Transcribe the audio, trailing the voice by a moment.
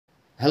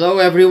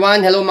Hello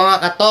everyone, hello mga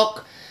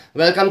katok.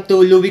 Welcome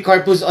to Louis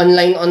Corpus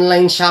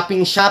online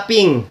shopping.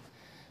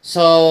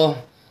 So,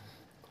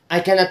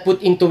 I cannot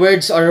put into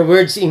words or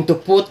words into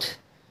put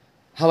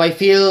how I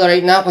feel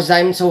right now because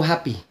I'm so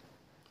happy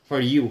for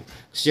you.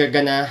 Because you're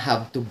gonna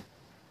have to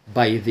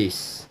buy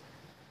this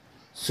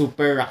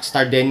super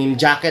rockstar denim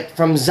jacket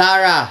from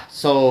Zara.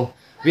 So,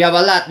 we have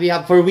a lot. We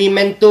have for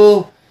women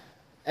too.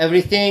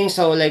 Everything,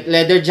 so like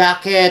leather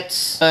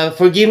jackets.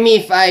 Forgive me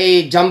if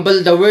I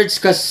jumble the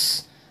words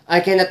because I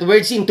cannot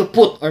words into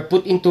put or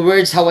put into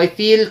words how I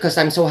feel because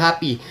I'm so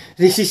happy.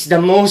 This is the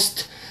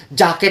most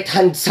jacket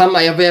handsome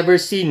I have ever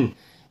seen,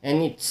 and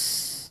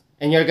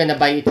you're gonna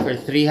buy it for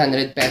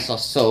 300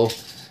 pesos. So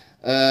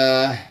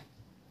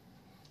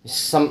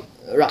some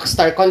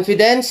rockstar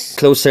confidence.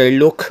 Closer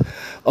look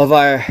of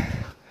our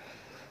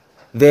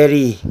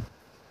very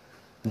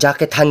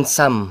jacket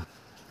handsome.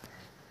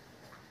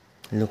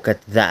 Look at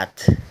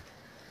that.